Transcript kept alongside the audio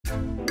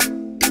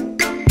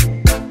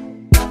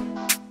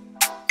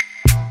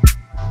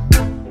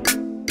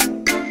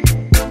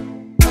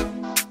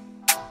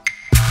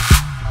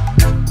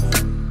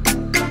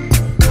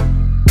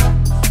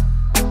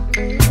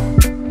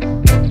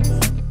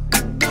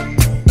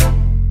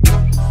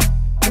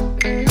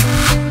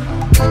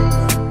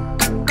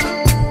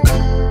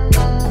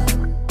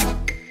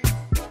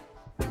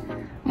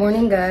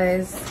morning,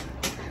 guys.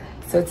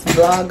 So it's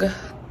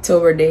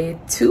Vlogtober day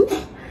 2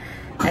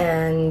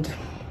 and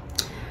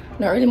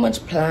not really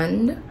much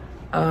planned.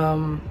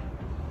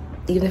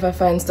 Even if I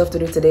find stuff to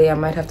do today, I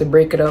might have to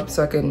break it up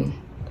so I can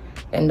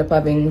end up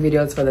having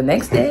videos for the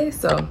next day.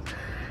 So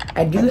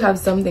I do have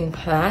something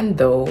planned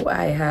though.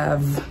 I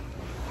have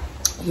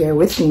here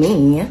with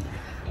me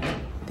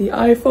the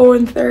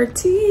iPhone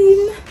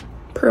 13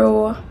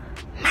 Pro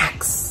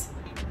Max.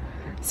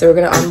 So we're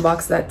gonna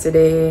unbox that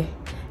today,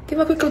 give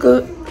a quick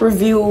little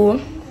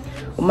review.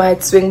 We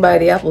might swing by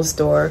the Apple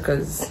store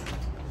because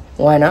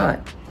why not?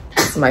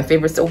 It's my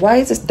favorite. So why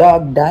is this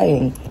dog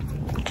dying?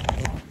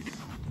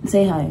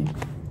 Say hi.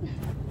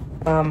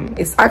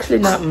 It's actually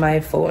not my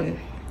phone.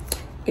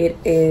 It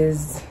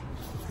is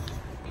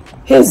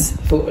his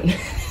phone.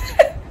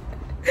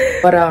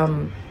 But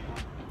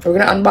we're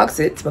gonna unbox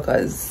it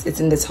because it's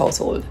in this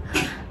household.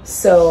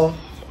 So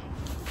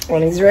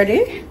when he's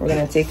ready, we're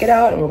gonna take it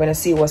out and we're gonna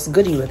see what's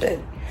goody with it.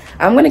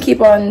 I'm gonna keep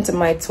on to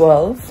my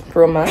 12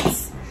 Pro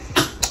Max.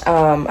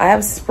 I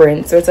have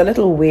Sprint, so it's a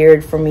little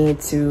weird for me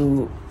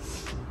to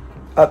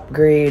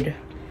upgrade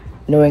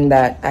knowing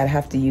that I'd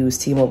have to use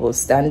T-Mobile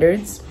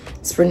standards.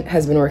 Sprint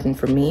has been working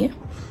for me.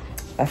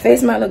 My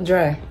face might look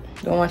dry,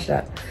 don't watch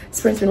that.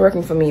 Sprint's been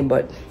working for me,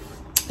 but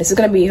this is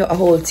gonna be a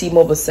whole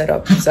T-Mobile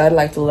setup, so I'd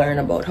like to learn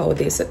about how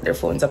they set their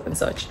phones up and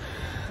such.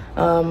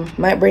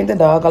 Might bring the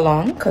dog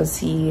along because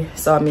he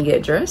saw me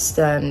get dressed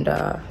and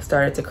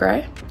started to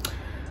cry,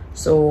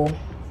 so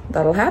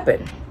that'll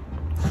happen.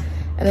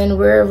 And then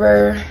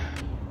wherever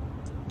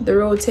the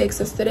road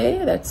takes us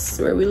today, that's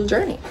where we'll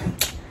journey.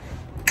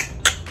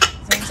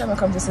 So every time I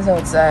come to sit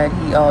outside,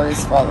 he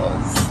always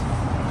follows.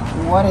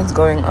 What is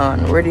going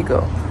on? Where'd he go?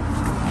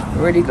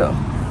 Where'd he go?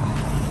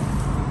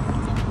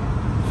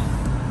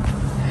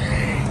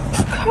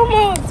 Come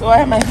on!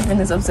 Why am I flipping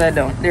this upside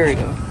down? There we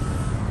go.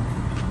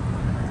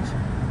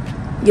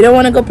 You don't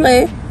want to go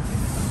play?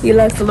 He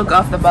likes to look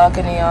off the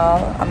balcony,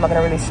 y'all. I'm not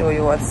gonna really show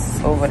you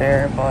what's over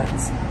there, but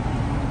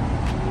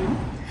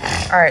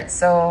alright,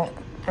 so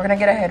we're gonna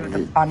get ahead with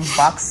the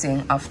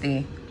unboxing of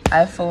the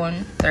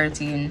iPhone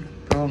 13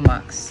 Pro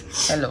Max.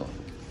 Hello.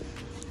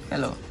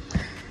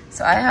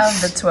 So I have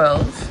the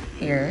 12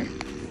 here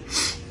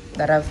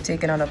that I've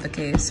taken out of the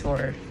case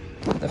for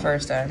the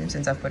first time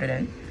since I've put it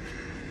in.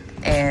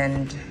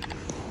 And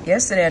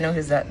yesterday I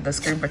noticed that the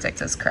screen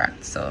protector is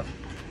cracked, so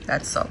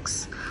that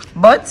sucks.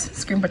 But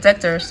screen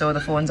protector, so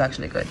the phone's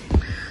actually good.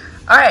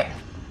 Alright.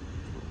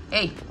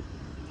 Hey,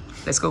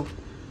 let's go.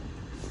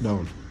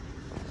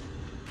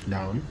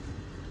 Down.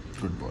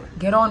 Good boy.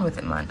 Get on with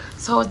it, man.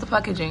 So how's the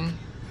packaging?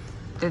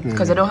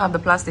 Because I don't have the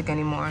plastic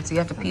anymore, so you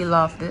have to peel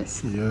off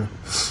this? Yeah.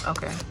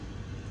 Okay.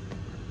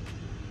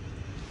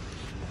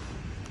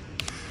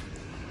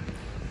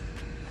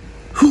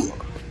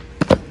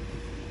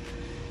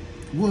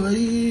 What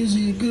is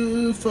it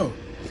good for?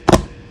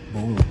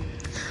 Boom.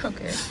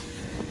 Okay.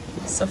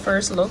 So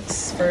first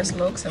looks,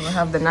 and we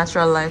have the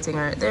natural lighting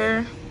right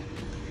there.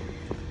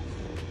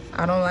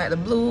 I don't like the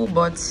blue,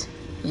 but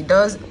he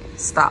does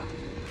stop.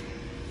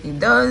 He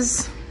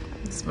does.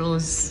 This blue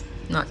is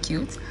not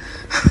cute.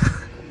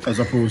 As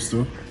opposed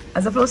to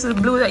the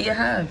blue that you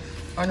have.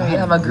 Or no, you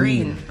have a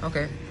green.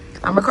 Okay.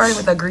 I'm recording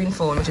with a green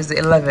phone, which is the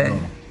 11.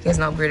 Oh. He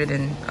hasn't upgraded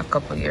in a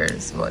couple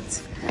years, but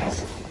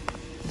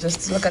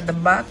just look at the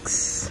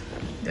backs.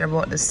 They're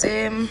about the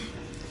same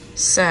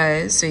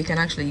size, so you can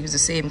actually use the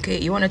same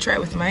case. You want to try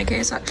it with my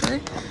case, actually?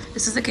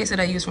 This is the case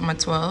that I use for my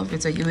 12.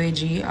 It's a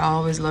UAG. I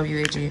always love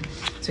UAG.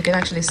 So you can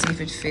actually see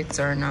if it fits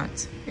or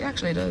not. It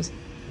actually does,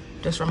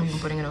 just from even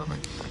putting it over.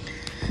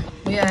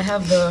 But yeah, I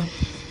have the,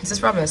 this is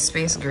probably a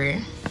space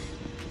gray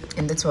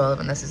in the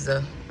 12, and this is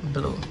the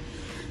blue.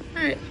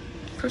 All right,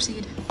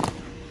 proceed.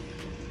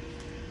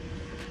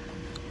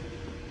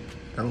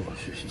 Oh,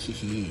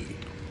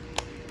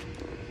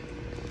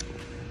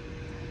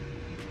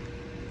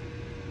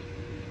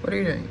 what are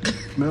you doing?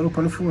 Man, I look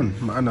on the phone.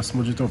 My hand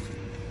smudge it up.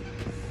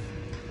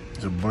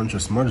 There's a bunch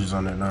of smudges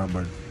on it now,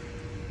 but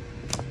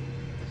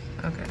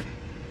okay.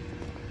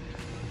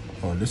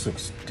 Oh, this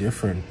looks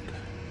different.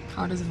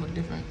 How does it look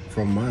different?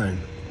 From mine.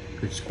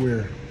 It's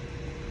square.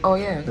 Oh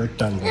yeah.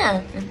 Rectangle.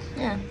 Yeah,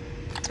 yeah.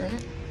 Turn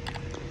it.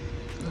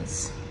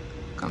 Let's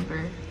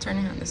compare. Turn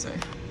it on this way.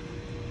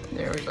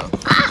 There we go.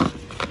 Ah!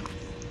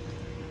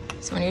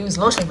 So when you use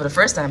lotion for the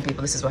first time,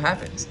 people, this is what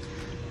happens.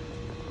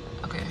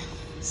 Okay,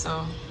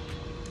 so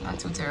not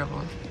too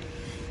terrible.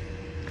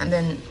 And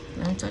then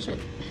let me touch it.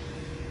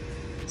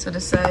 So the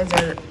sides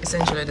are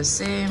essentially the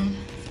same.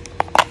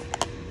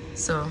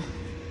 So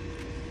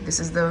this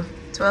is the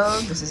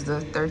 12, this is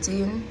the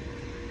 13.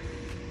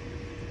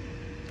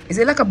 Is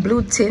it like a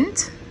blue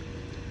tint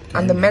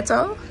on the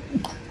metal?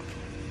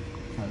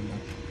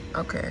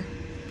 Okay.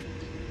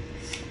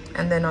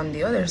 And then on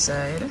the other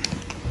side,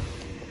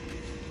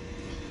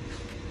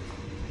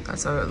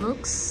 that's how it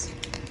looks.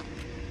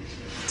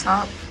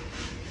 Top.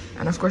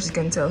 And of course you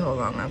can tell how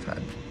long I've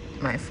had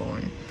my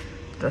phone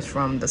just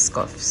from the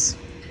scuffs.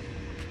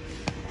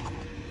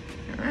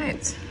 All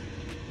right.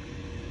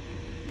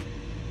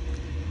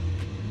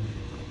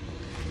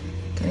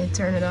 Can you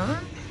turn it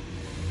on.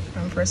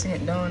 I'm pressing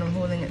it down, I'm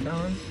holding it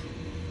down.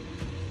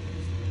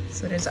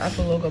 So there's the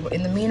Apple logo, but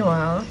in the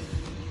meanwhile,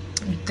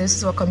 this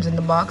is what comes in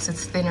the box.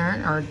 It's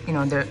thinner, or you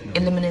know, they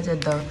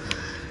eliminated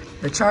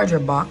the charger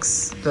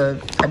box,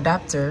 the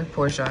adapter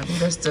portion,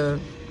 just to,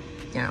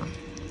 you know,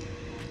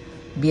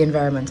 be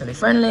environmentally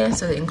friendly.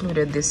 So they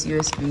included this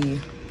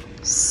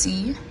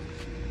USB-C.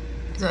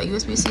 Is that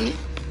USB-C?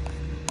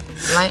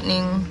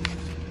 Lightning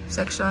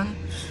section.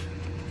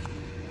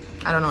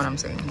 I don't know what I'm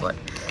saying, but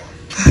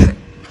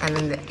and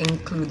then they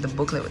include the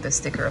booklet with the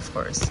sticker, of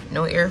course.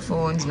 No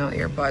earphones, no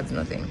earpods,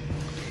 nothing.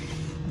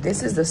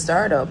 This is the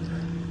startup.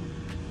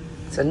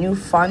 It's a new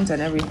font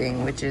and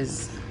everything, which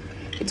is,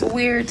 it's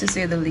weird to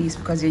say the least,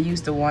 because you're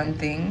used to one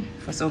thing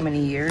for so many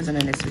years and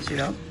then they switch it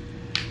up.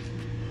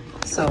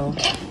 So,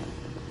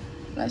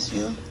 bless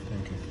you.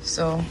 Thank you.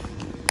 So,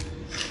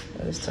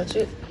 I'll just touch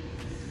it.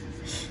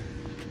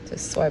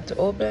 Just swipe to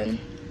open.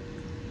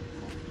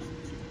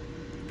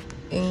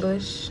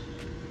 English.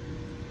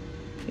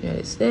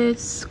 United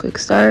States. Quick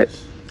start.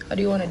 How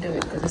do you want to do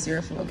it? Because it's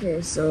your phone.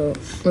 Okay, so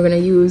we're going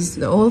to use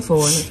the old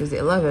phone, which is the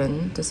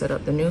 11, to set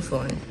up the new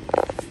phone,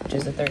 which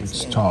is the 13.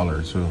 It's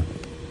taller too.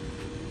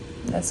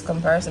 That's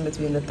comparison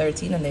between the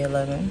 13 and the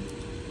 11.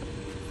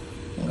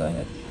 Go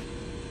ahead.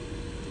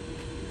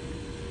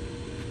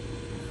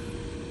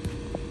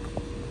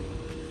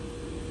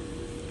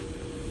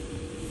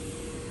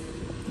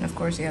 And of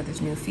course, you have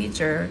this new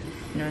feature,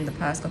 you know, in the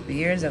past couple of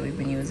years that we've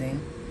been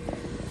using.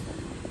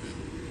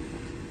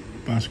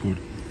 Passcode.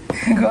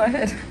 Go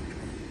ahead.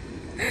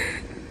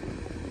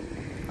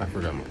 I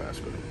forgot my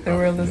passcode. The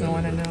world doesn't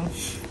want to know.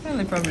 Well,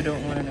 they probably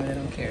don't want to know. They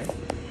don't care.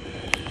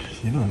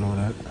 You don't know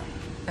that.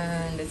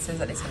 And it says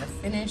that it's going to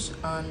finish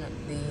on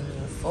the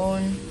new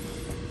phone.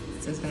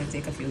 So it's going to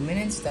take a few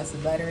minutes. That's the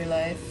battery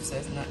life. So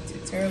it's not too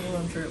terrible.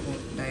 I'm sure it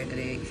won't die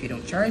today if you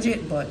don't charge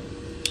it, but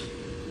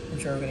I'm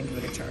sure we're going to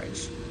give it a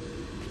charge.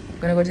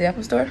 Gonna go to the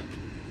Apple store?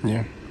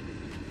 Yeah.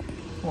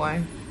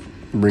 Why?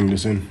 Bring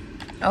this in.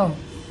 Oh,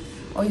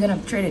 you're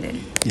gonna trade it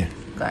in? Yeah.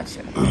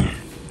 Gotcha.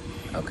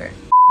 Okay.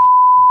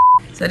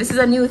 So this is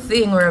a new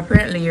thing where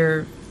apparently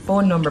your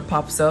phone number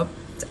pops up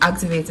to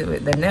activate it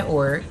with the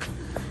network.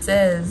 It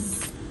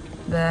says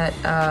that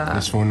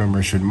this phone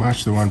number should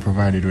match the one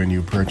provided when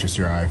you purchase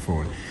your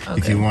iPhone. Okay.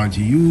 If you want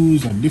to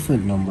use a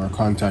different number,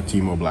 contact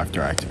T-Mobile after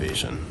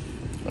activation.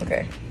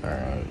 okay.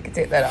 Alright. You can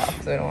take that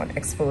off so I don't want to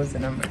expose the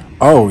number.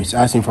 Oh, it's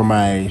asking for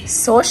my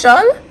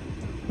Social?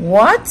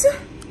 What?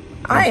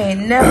 I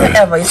ain't never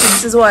ever. You see,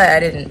 this is why I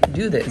didn't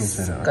do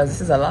this, because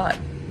this is a lot.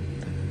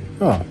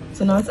 Oh.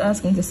 So now it's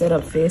asking to set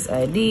up Face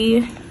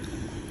ID.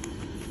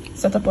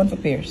 Set up one for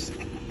Pierce.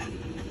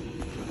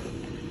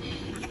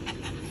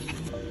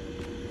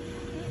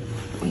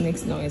 It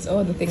makes noise.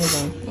 Oh, the thing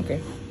is on.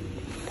 Okay.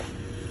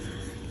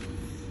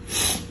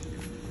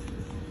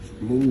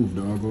 Move,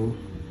 doggo.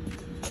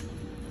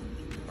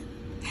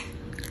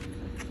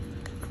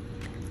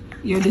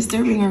 You're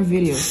disturbing our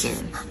video, sir.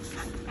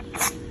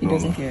 He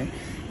doesn't care.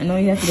 I know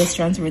you have to just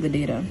transfer the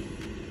data.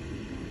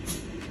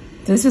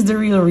 This is the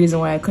real reason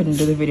why I couldn't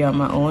do the video on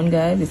my own,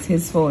 guys. It's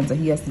his phone, so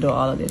he has to do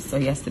all of this. So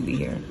he has to be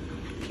here.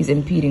 He's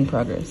impeding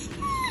progress.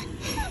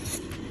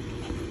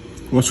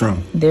 What's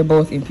wrong? They're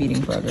both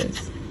impeding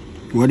progress.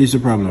 What is the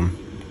problem?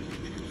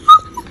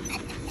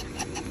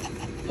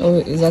 Oh,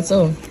 is that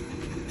so?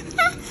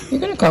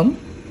 You're gonna come.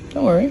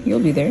 Don't worry, you'll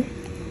be there.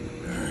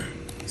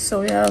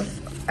 So we have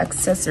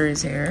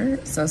accessories here.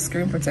 So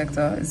screen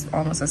protector is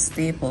almost a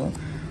staple,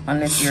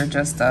 unless you're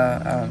just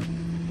a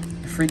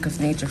freak of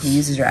nature who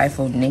uses your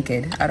iPhone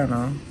naked. I don't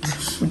know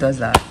who does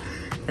that.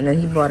 And then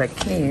he bought a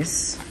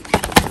case.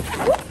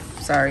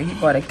 Sorry, he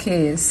bought a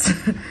case.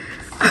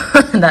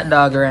 That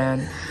dog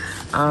ran.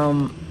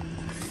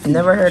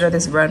 Never heard of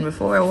this brand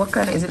before. What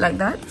kind of, is it like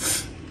that?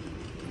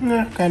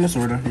 Yeah, kind of,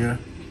 sort of, yeah.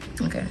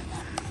 Okay.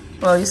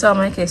 Well, you saw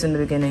my case in the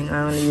beginning.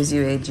 I only use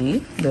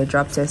UAG. They're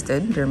drop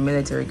tested. They're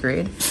military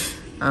grade.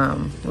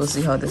 We'll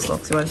see how this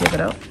looks. You want to check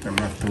it out? I'm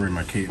not throwing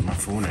my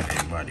phone at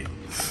anybody.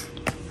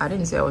 I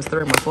didn't say I was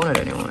throwing my phone at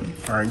anyone.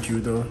 Aren't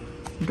you, though?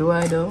 Do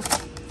I, though?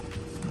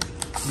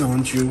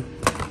 Don't you?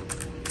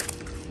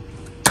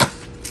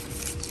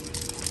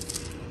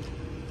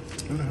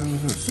 What the hell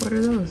is this? What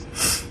are those?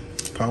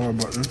 Power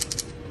button.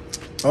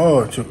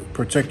 Oh, to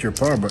protect your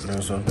power button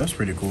and stuff. That's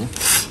pretty cool.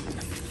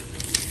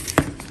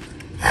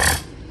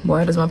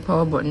 Why does my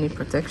power button need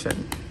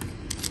protection?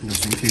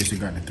 Just in case you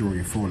got to throw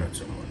your phone at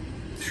someone.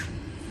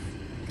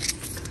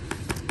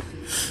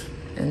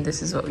 And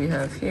this is what we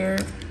have here.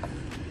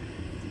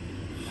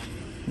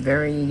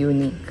 Very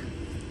unique.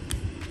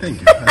 Thank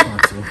you. I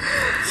thought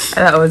so.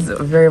 That was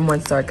very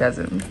much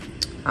sarcasm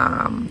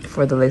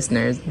for the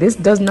listeners. This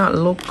does not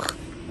look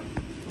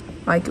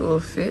like it will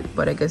fit,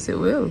 but I guess it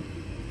will.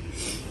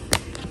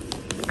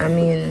 I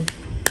mean,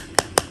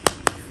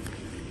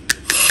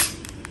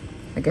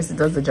 I guess it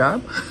does the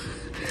job.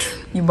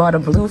 You bought a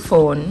blue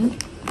phone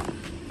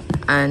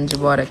and you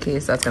bought a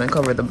case that's gonna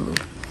cover the blue.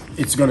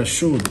 It's gonna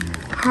show the blue.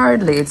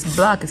 Hardly, it's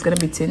black. It's gonna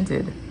be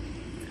tinted.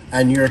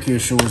 And your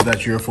case shows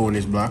that your phone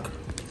is black?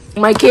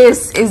 My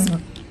case is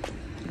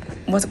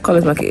What color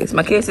is my case?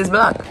 My case is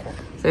black,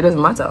 so it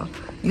doesn't matter.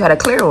 You had a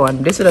clear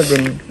one. This would have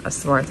been a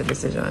smarter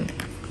decision.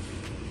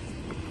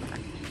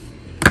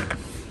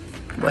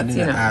 But, I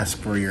didn't ask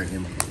for your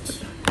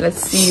input.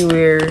 Let's see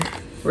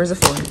where's the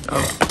phone?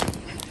 Oh.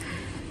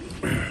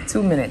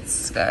 2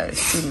 minutes, guys.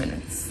 2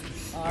 minutes.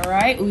 All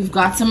right, we've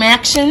got some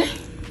action.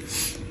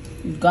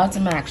 We've got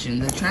some action.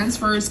 The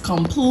transfer is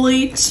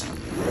complete,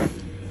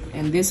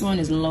 and this one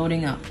is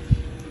loading up.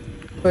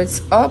 So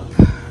it's up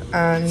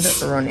and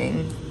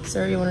running.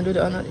 Sir, you want to do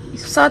the honor?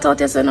 Sort out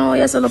yes or no?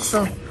 Yes, it looks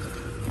so.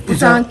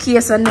 Put on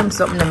case and them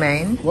something to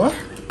mine. What?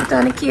 Put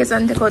on the case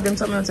and take out them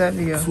something outside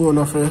video. Phone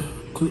off.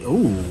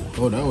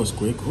 Oh, that was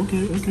quick.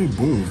 Okay,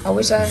 boom. I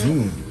wish I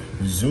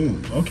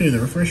zoom. Okay, the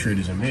refresh rate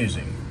is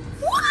amazing.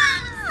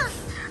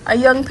 A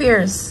young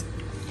Pierce.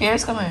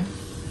 Pierce, come here.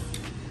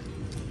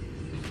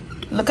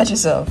 Look at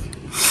yourself.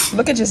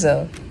 Look at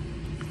yourself.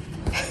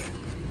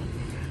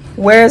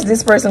 Where's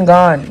this person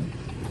gone?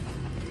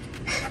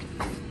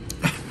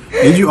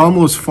 Did you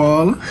almost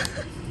fall?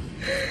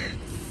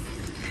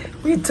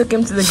 We took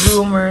him to the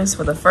groomers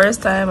for the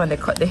first time and they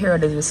cut the hair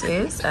out of his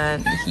face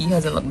and he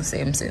hasn't looked the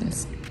same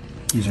since.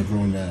 He's a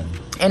grown man.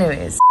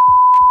 Anyways,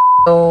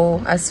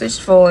 so I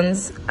switched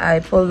phones. I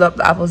pulled up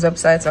the Apple's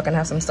website so I can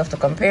have some stuff to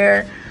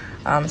compare.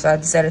 So I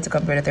decided to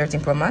compare the 13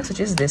 Pro Max,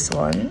 which is this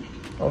one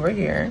over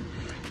here,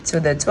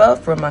 to the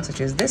 12 Pro Max, which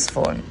is this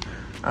phone.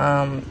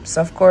 So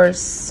of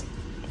course,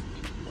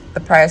 the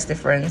price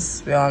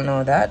difference, we all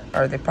know that,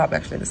 or they're probably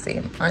actually the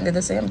same. Aren't they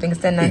the same? I think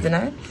it's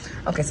 $10.99.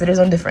 Okay, so there's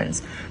no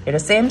difference. They're the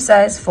same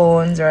size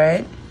phones,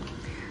 right?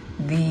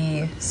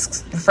 The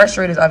refresh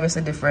rate is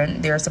obviously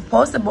different. They're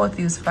supposed to both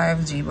use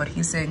 5G, but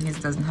he's saying he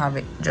doesn't have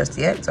it just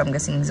yet. So I'm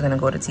guessing he's gonna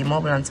go to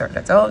T-Mobile and sort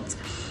that out.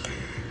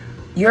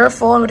 Your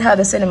phone would have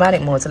the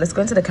cinematic mode. So let's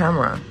go into the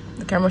camera.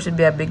 The camera should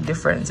be a big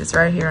difference. It's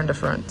right here on the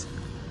front.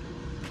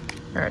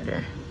 Right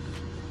there.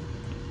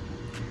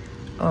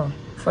 Oh,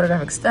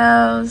 photographic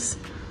styles.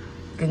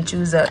 You can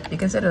choose that. You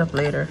can set it up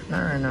later,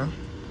 not right now.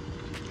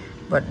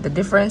 But the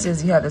difference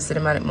is you have the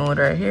cinematic mode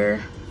right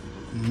here.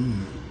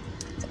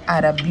 To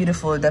add a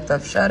beautiful depth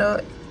of shadow,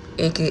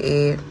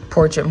 aka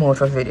portrait mode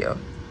for video.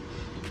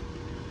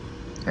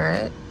 All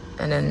right,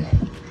 and then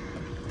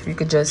if you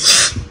could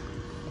just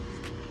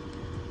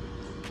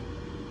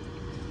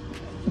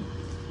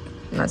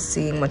not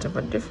seeing much of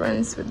a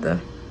difference with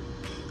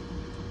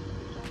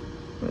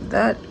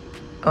that.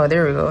 Oh,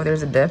 there we go.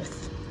 There's a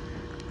depth,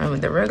 and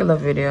with the regular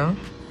video.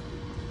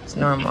 It's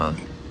normal.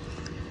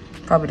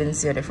 Probably didn't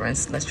see a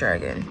difference. Let's try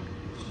again.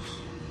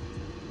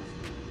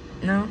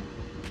 No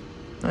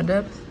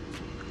depth.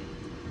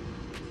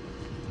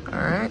 All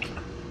right.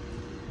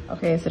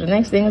 Okay, so the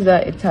next thing is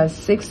that it has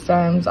 6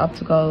 times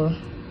optical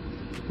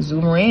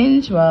zoom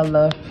range, while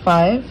the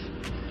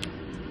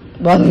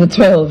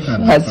 12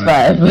 has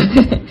 5.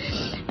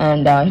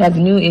 And it has a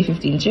new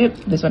A15 chip.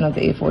 This one has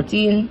the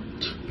A14.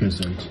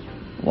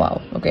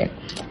 Wow. Okay.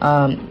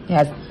 It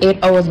has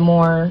 8 hours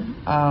more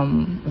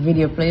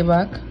video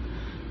playback,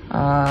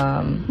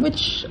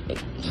 which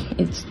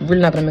it's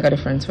really not gonna make a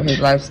difference for his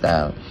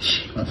lifestyle.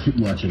 I think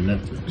watching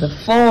Netflix. The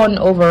phone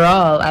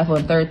overall,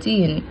 iPhone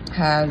 13,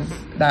 has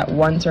that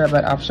 1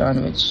 terabyte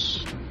option,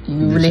 which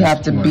you really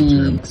have to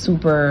be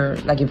super,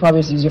 like you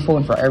probably use your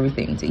phone for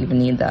everything to even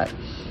need that.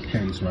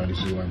 Hence why this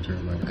is 1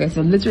 terabyte. Okay,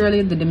 so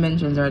literally the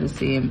dimensions are the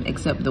same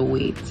except the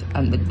weight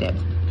and the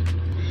depth.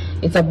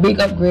 It's a big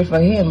upgrade for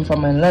him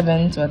from an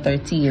 11 to a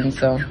 13,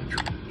 so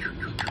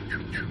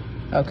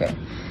okay.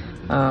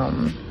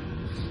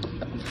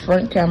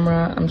 Front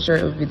camera, I'm sure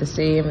it would be the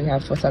same. We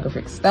have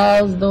photographic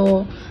styles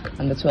though,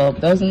 and the 12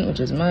 doesn't, which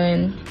is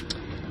mine.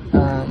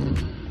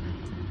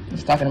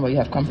 It's talking about you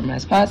have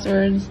compromised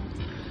passwords.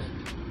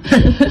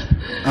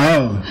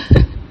 Oh,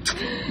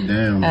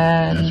 damn.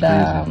 And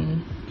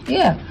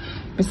yeah,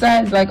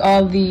 besides like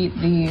all the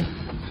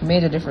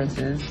major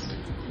differences,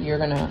 you're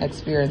gonna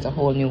experience a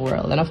whole new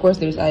world. And of course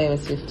there's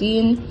iOS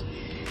 15.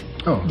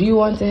 Oh. Do you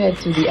want to head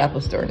to the Apple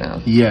Store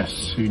now?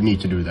 Yes, you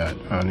need to do that.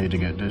 I need to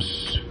get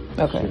this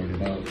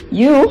sorted out.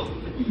 You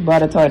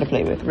brought a toy to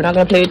play with. We're not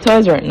gonna play with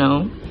toys right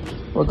now.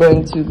 We're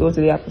going to go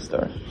to the Apple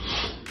Store.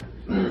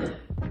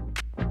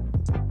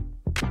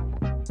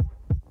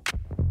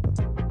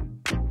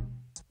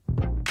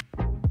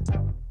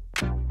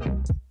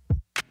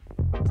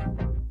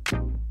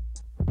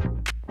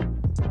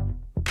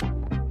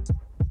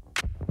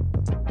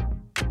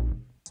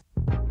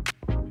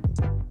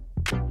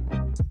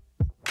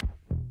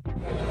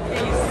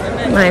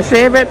 My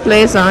favorite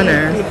place on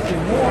earth.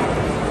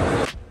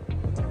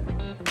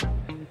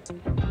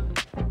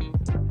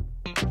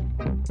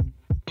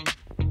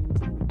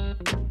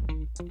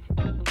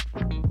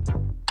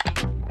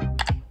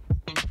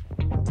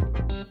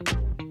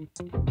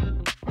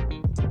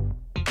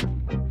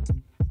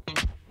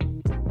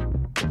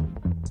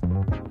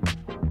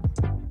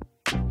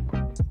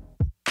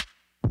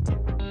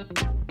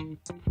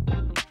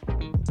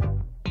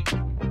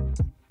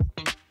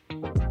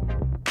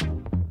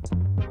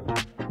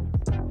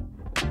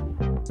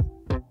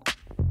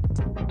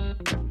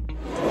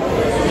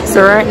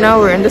 So right now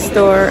we're in the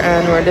store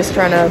and we're just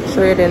trying to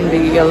trade in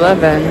the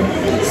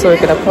 11 so we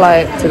can apply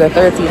it to the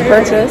 13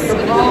 purchase.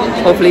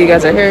 Hopefully you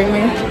guys are hearing me,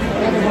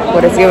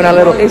 but it's giving a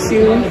little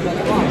issue.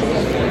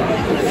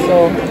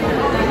 So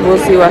we'll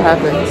see what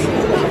happens.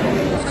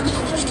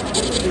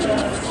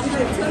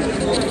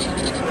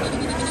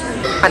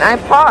 An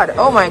iPod,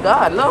 oh my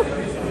God, look,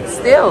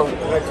 still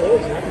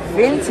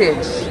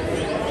vintage.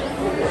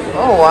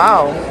 Oh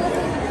wow.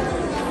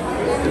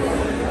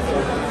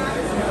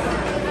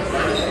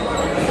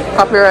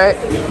 Copyright.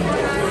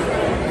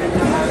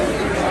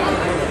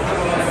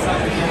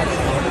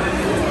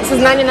 This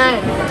is 99.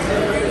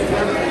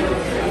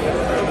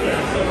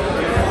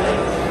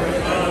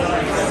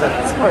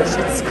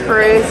 It's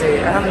crazy.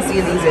 I haven't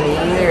seen these in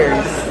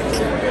years.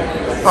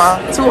 For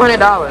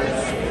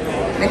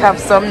 $200. They have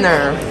some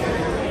nerve.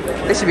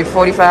 They should be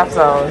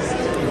 $45.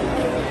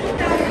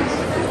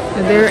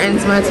 And there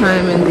ends my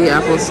time in the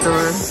Apple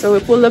store. So we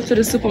pulled up to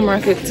the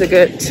supermarket to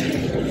get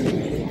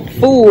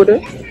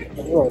food.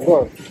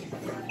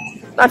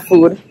 Not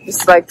food,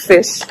 just like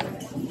fish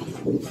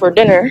for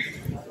dinner.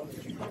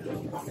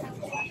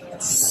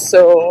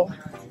 So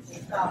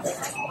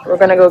we're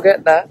gonna go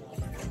get that.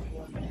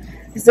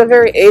 It's a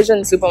very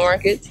Asian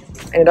supermarket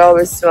and it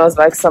always smells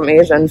like some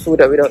Asian food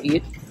that we don't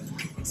eat.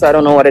 So I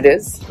don't know what it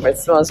is, but it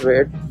smells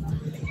weird.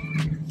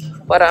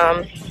 But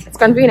it's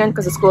convenient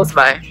because it's close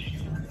by.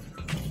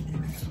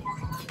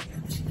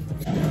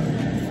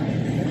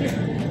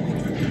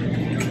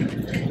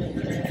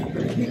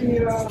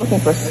 Looking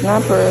for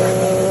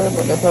snapper,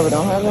 but they probably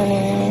don't have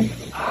any.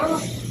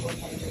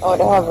 Oh,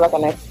 they have like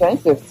an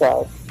expensive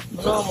type.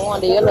 No more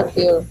the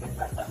yellowtail.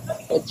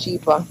 They're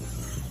cheaper.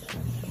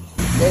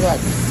 They got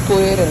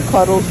squid and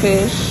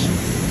cuttlefish.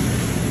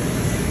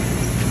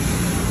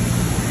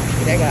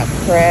 They got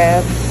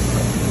crabs.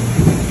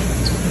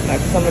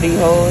 Like some of these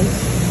hoes.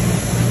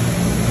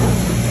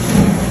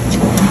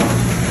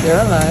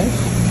 They're alive.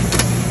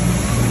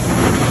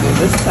 They're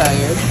just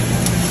tired.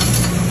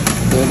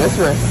 They're just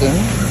resting.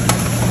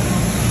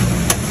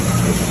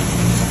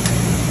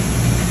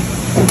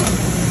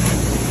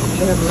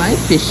 They have live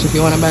fish if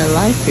you want to buy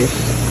live fish.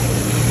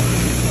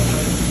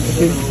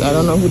 I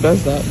don't know who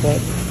does that, but.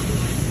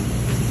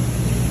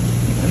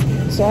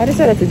 So I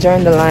decided to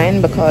join the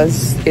line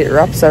because it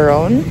wraps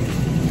around.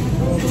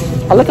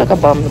 I look like a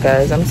bum,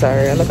 guys. I'm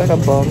sorry. I look like a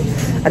bum.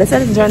 I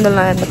decided to join the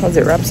line because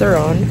it wraps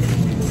around.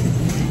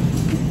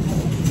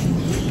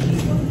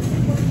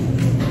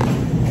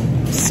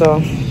 So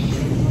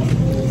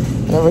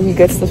whenever he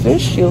gets the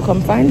fish, he'll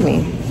come find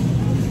me.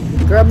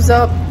 Grubs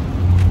up.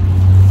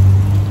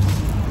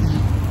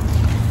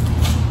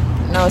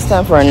 Now it's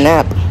time for a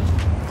nap.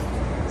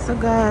 So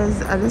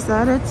guys, I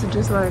decided to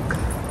just like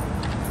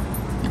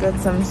get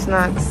some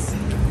snacks.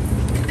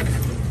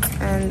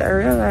 And I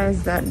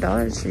realized that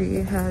Dollar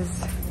Tree has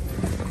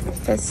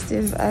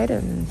festive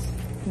items.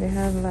 They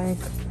have like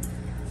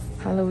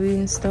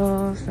Halloween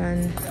stuff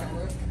and,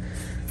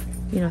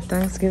 you know,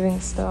 Thanksgiving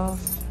stuff.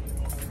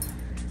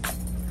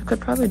 I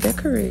could probably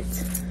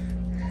decorate.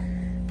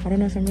 I don't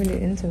know if I'm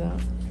really into that,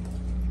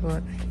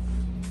 but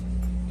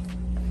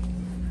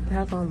they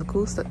have all the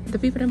cool stuff. The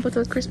people that put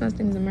those Christmas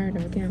things in America,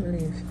 I can't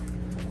believe.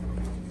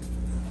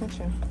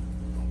 Gotcha.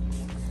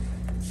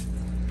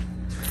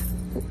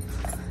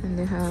 And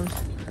they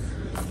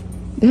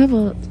have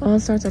all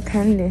sorts of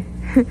candy.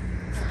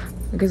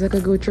 I guess I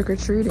could go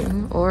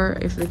trick-or-treating, or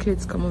if the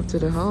kids come up to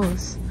the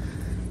house,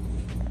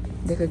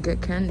 they could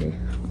get candy.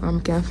 Or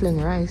can fling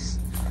rice.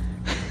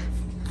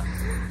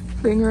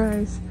 Fling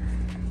rice.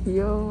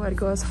 Yo, I'd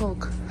go as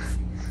Hulk.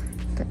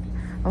 Okay.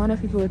 I wonder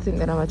if people would think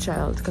that I'm a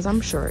child, because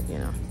I'm short, you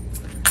know.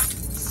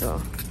 So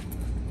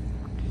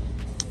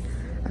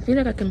I feel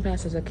like I can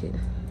pass as a kid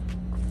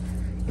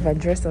if I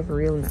dress up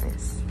real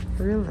nice.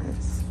 Real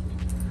nice.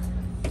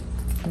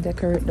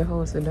 Decorate the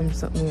house with them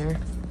something here.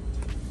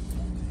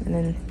 And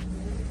then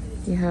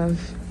you have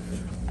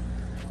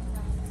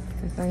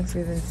the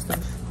Thanksgiving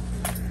stuff.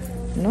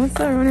 No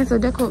sir, when it's a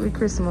decorate with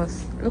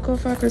Christmas. Look how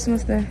far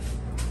Christmas there.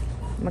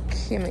 I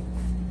can't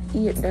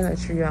eat Dollar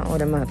Tree and all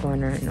them make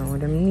one right now.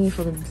 Them need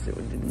for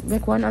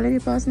make one already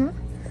pass now.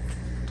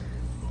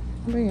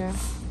 But yeah.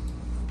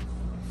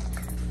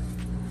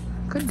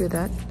 Could do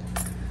that.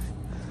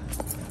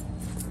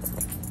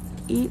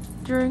 Eat,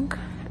 drink,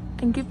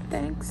 and give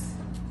thanks.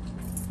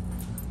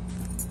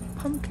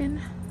 Pumpkin.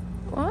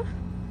 What?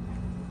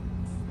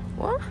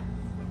 What?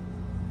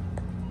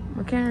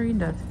 I can't read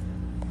that.